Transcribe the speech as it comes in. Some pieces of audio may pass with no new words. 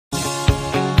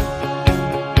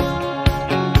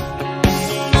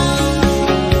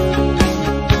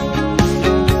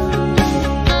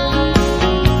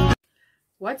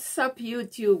What's up,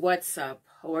 YouTube? What's up?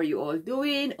 How are you all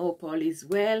doing? Hope all is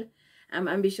well. I'm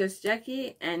Ambitious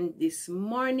Jackie, and this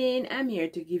morning I'm here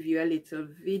to give you a little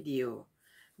video.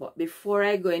 But before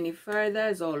I go any further,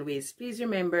 as always, please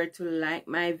remember to like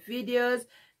my videos,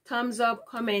 thumbs up,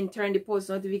 comment, turn the post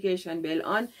notification bell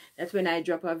on. That when I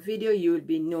drop a video, you will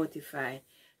be notified.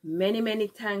 Many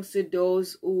thanks to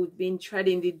those who've been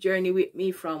treading the journey with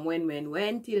me from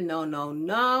when till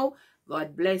now.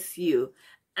 God bless you.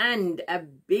 And a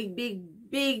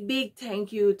big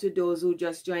thank you to those who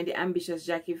just joined the Ambitious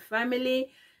Jackie family.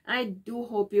 I do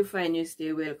hope you find you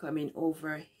stay welcoming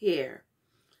over here.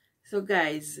 So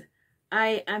guys,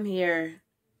 I am here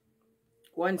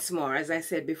once more, as I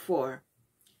said before,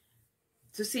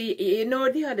 to see, you know,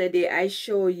 the other day I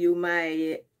show you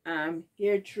my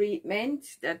hair treatment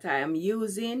that I am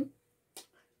using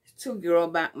to grow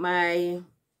back my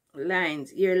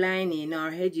lines, ear lining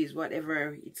or hedges,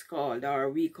 whatever it's called, or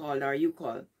we call, or you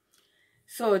call.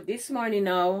 So this morning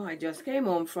now, I just came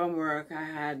home from work. I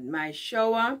had my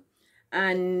shower,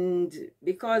 and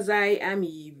because I am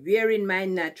wearing my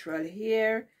natural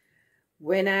hair,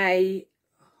 when I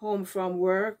home from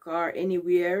work or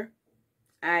anywhere,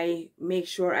 I make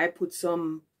sure I put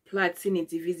some plaits in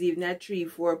it. If it's even a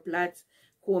 3-4 plaits,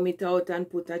 comb it out and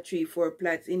put a 3-4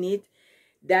 plaits in it,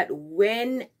 that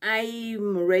when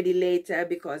I'm ready later,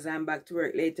 because I'm back to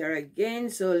work later again,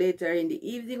 so later in the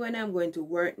evening when I'm going to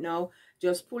work now,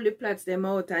 just pull the plaits them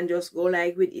out and just go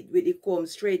like with the comb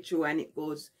straight through, and it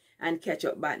goes and catch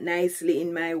up back nicely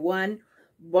in my one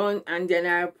bun, and then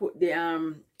I put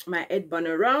the my head bun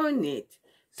around it.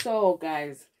 So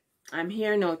guys, I'm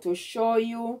here now to show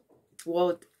you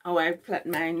how I plait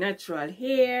my natural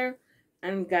hair.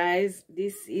 And guys,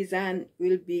 this is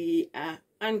will be a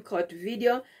uncut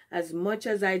video, as much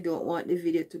as I don't want the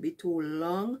video to be too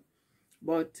long,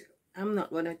 but I'm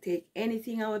not gonna take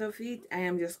anything out of it. I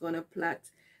am just gonna plait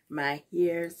my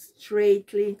hair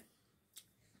straightly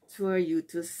for you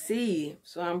to see.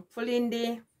 So I'm pulling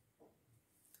this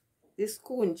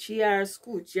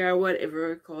scoochie or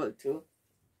whatever it's called to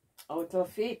out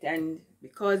of it, and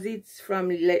because it's from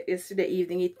yesterday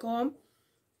evening it come,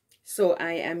 so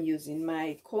I am using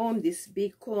my comb, this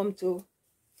big comb, to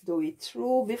do it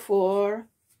through before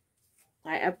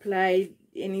I apply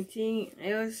anything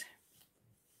else.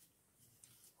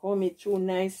 Comb it through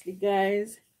nicely,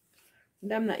 guys.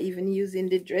 And I'm not even using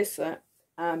the dresser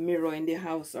mirror in the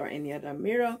house or any other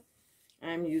mirror.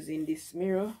 I'm using this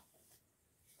mirror.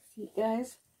 See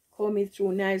guys, comb it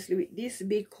through nicely with this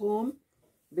big comb,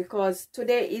 because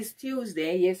today is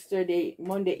Tuesday. Yesterday,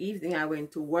 Monday evening, I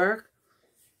went to work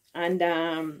and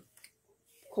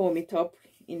comb it up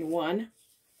in one.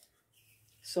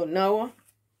 So now,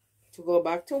 to go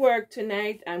back to work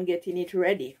tonight, I'm getting it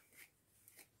ready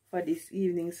for this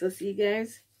evening. So see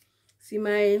guys, see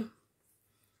my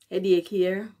headache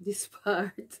here, this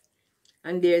part,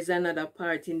 and there's another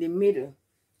part in the middle.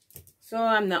 So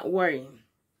I'm not worrying.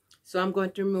 So I'm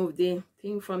going to remove the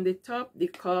thing from the top, the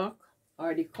cork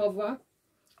or the cover.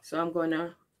 So I'm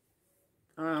gonna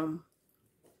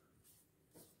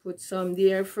put some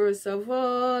there first of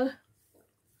all,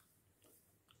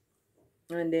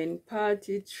 and then part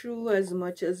it through as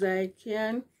much as I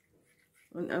can,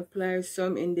 and apply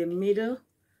some in the middle,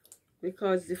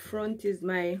 because the front is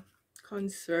my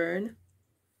concern.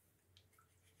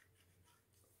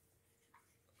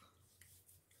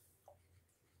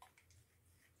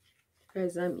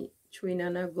 Guys, I'm chewing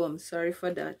on a gum, sorry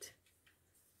for that.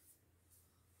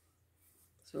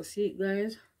 So see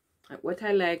guys, what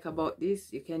I like about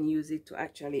this, you can use it to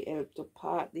actually help to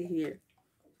part the hair.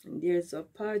 And there's a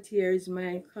part here is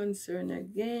my concern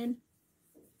again.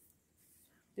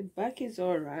 The back is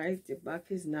alright, the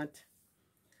back is not.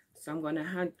 So I'm gonna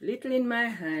have little in my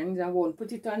hands. I won't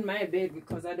put it on my bed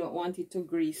because I don't want it to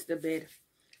grease the bed.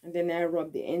 And then I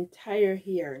rub the entire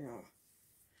hair now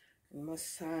and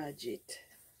massage it.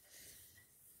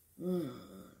 You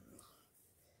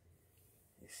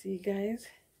see guys,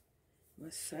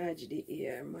 massage the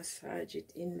hair, massage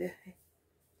it in the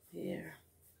hair.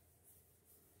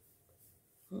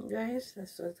 Guys,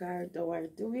 that's what I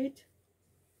do it,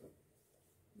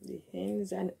 the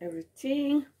hands and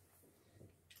everything.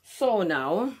 So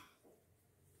now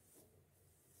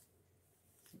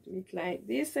do it like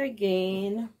this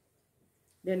again.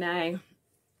 Then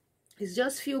it's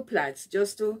just few plaits,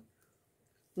 just to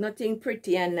nothing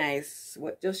pretty and nice,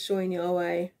 but just showing you how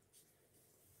I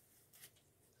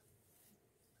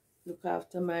look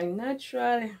after my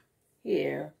natural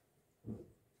hair.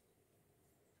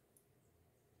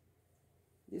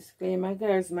 Disclaimer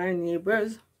guys, my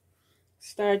neighbors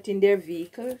starting their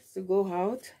vehicles to go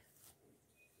out.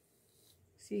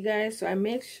 See guys, so I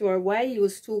make sure why I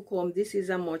use two comb. This is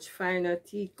a much finer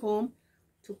teeth comb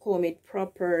to comb it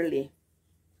properly.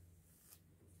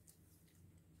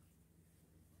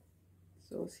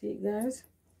 So see guys,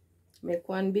 make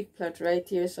one big plait right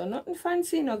here. So nothing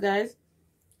fancy no guys,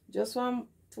 just one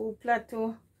two plait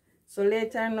too. So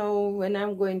later now when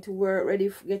I'm going to work,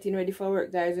 getting ready for work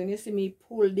guys, when you see me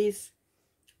pull this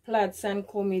plaits and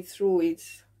comb it through it,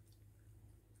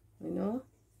 you know,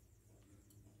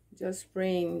 just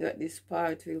praying that this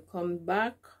part will come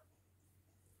back.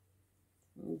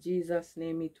 In Jesus'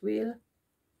 name it will.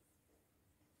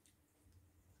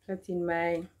 Plaiting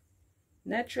my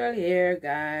natural hair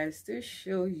guys to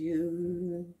show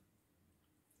you.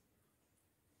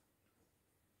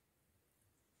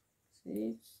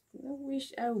 See,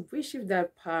 I wish if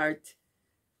that part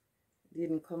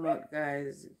didn't come out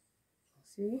guys.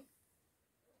 See,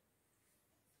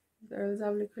 girls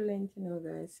have little length, you know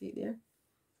guys, see there,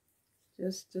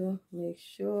 just to make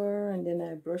sure. And then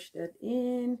I brush that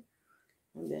in,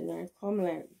 and then I come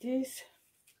like this,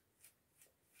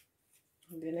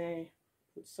 and then I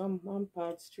put some one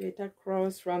part straight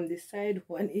across from the side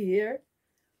one here.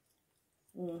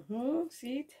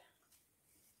 See it?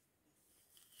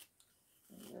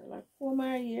 Like comb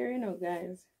my hair, you know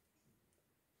guys.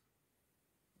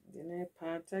 Then I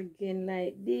part again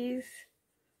like this.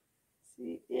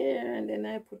 See there, and then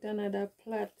I put another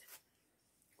plait,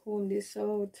 comb this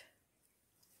out,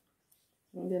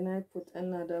 and then I put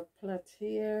another plait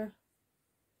here.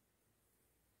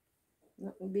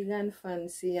 Nothing big and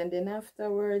fancy. And then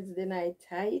afterwards, then I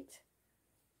tie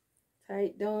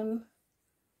it down,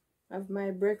 have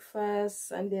my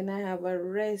breakfast, and then I have a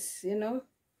rest, you know,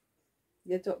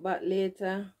 get up back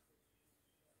later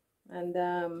and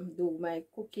do my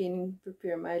cooking,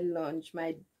 prepare my lunch,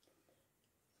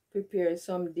 prepare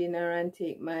some dinner, and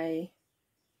take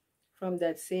from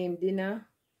that same dinner,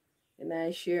 and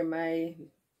I share my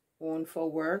own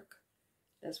for work.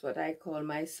 That's what I call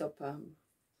my supper.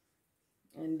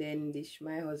 And then dish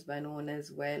my husband own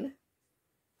as well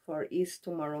for his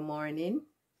tomorrow morning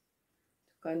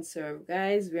to conserve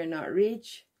guys. We're not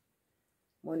rich,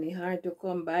 money hard to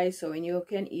come by, so when you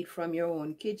can eat from your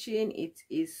own kitchen, it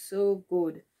is so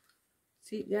good.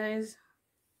 See guys.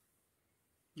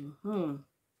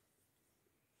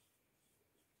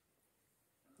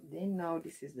 Then now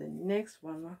this is the next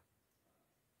one.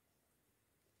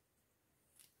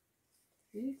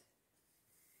 See?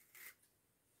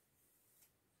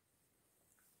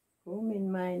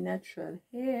 Combing my natural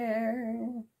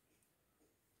hair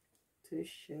to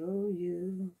show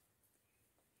you.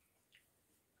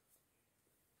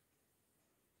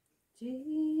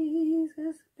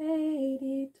 Jesus paid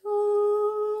it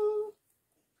all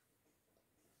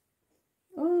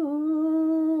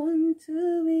on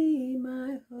to be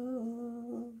my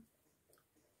home.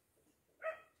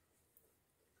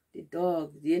 The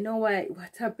dog, do you know what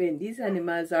happened? These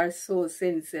animals are so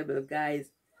sensible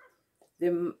guys.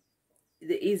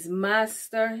 His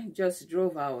master just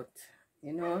drove out,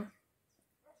 you know,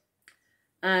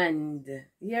 and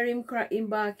hear him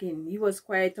barking. He was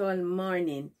quiet all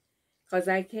morning because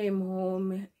I came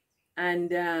home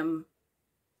and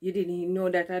you didn't even know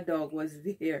that a dog was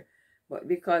there, but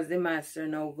because the master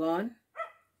now gone,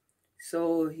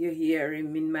 so you hear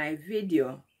him in my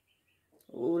video.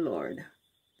 Oh Lord.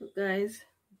 Look guys,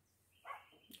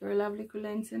 girl have little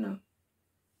length, you know.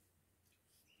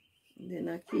 Then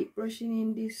I keep brushing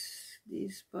in these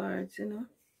parts, you know.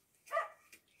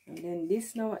 And then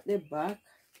this now at the back.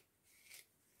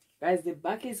 Guys, the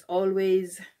back is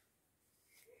always,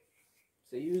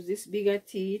 so use this bigger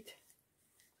teeth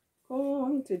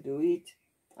comb to do it.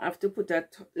 I have to put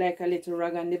like a little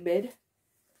rag on the bed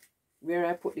where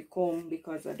I put the comb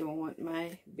because I don't want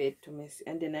my bed to mess.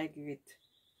 And then I give it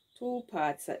two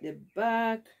parts at the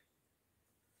back.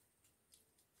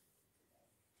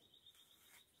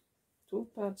 Two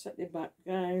parts at the back,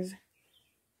 guys.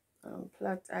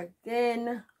 Plait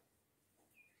again.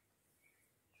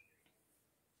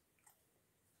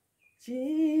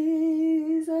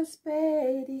 Jesus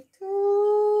paid it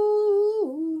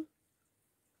all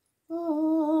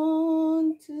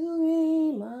on to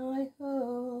be my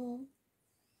home.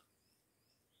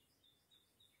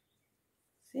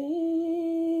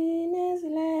 Sin is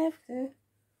left,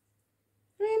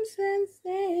 crimson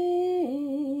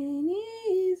stain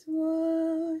is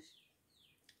washed,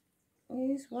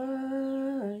 is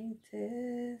white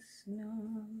as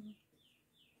snow.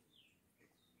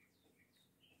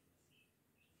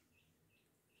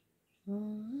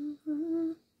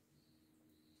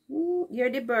 Hear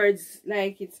the birds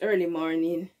like it's early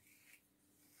morning.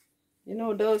 You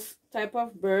know those type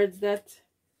of birds that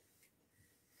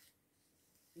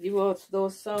give out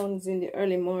those sounds in the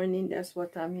early morning. That's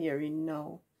what I'm hearing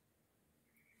now.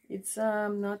 It's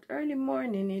not early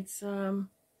morning, it's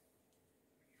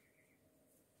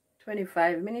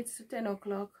 25 minutes to 10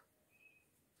 o'clock.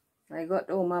 I got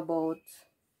home about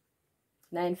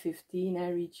 9:15. I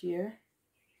reach here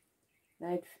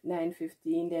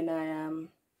 9:15. Then I am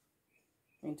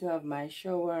going to have my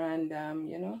shower, and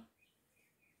you know,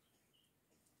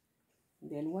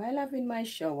 then while having my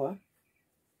shower,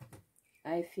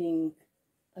 I think,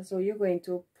 so you're going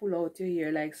to pull out your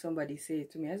hair, like somebody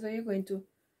said to me. So you're going to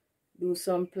do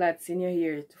some plaits in your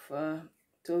hair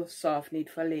to soften it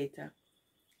for later.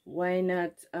 Why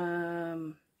not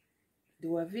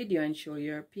do a video and show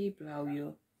your people how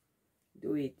you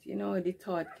do it? You know, the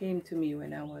thought came to me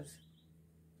when I was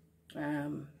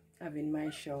having my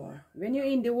shower. When you're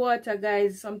in the water,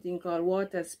 guys, something called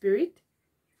water spirit.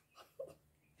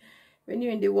 When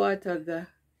you're in the water,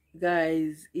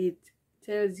 guys, it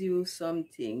tells you some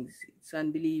things. It's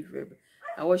unbelievable.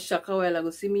 I was shocked a while ago.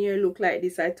 See me here look like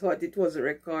this. I thought it was a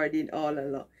recording all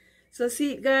along. So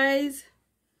see it, guys.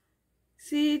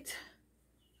 See it.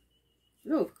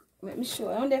 Look, let me show.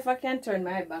 I wonder if I can turn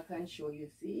my back and show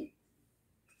you. See?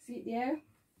 See it there?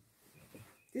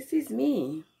 This is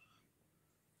me.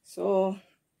 So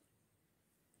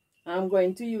I'm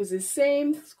going to use the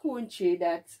same scrunchie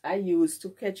that I used to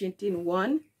catch it in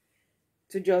one,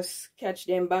 to just catch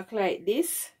them back like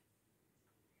this,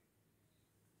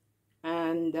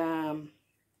 and to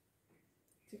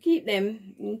keep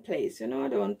them in place, you know.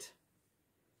 Don't.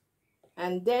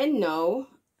 And then now,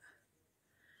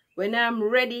 when I'm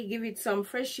ready, give it some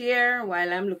fresh air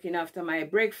while I'm looking after my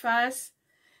breakfast.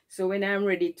 So when I'm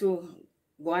ready to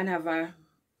go and have an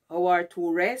hour or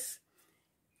two rest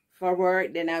for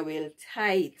work, then I will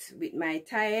tie it with my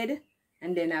thread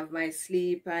and then have my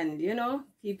sleep, and you know,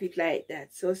 keep it like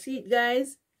that. So see it,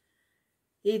 guys,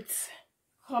 it's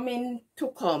coming to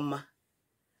come.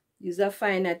 Use a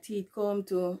finer teeth comb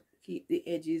to keep the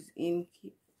edges in.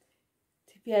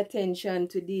 Pay attention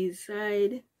to this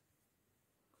side.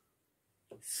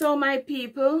 So my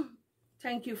people,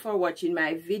 thank you for watching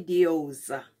my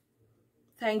videos.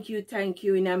 Thank you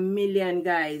in a million,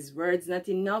 guys. Words not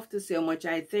enough to say how much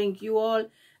I thank you all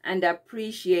and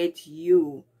appreciate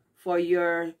you for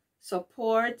your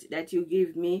support that you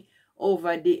give me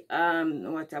over the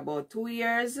what, about 2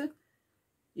 years.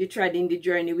 You tried in the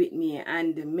journey with me,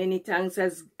 and many thanks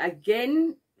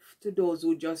again to those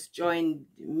who just joined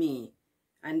me.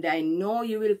 And I know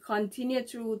you will continue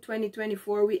through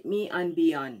 2024 with me and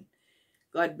beyond.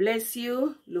 God bless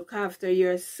you. Look after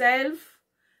yourself.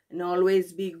 And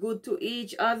always be good to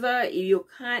each other. If you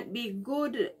can't be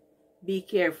good, be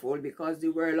careful, because the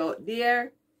world out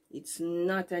there, it's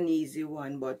not an easy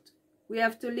one. But we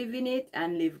have to live in it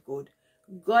and live good.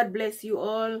 God bless you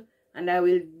all. And I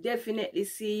will definitely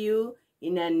see you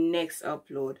in the next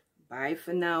upload. Bye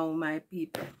for now, my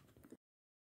people.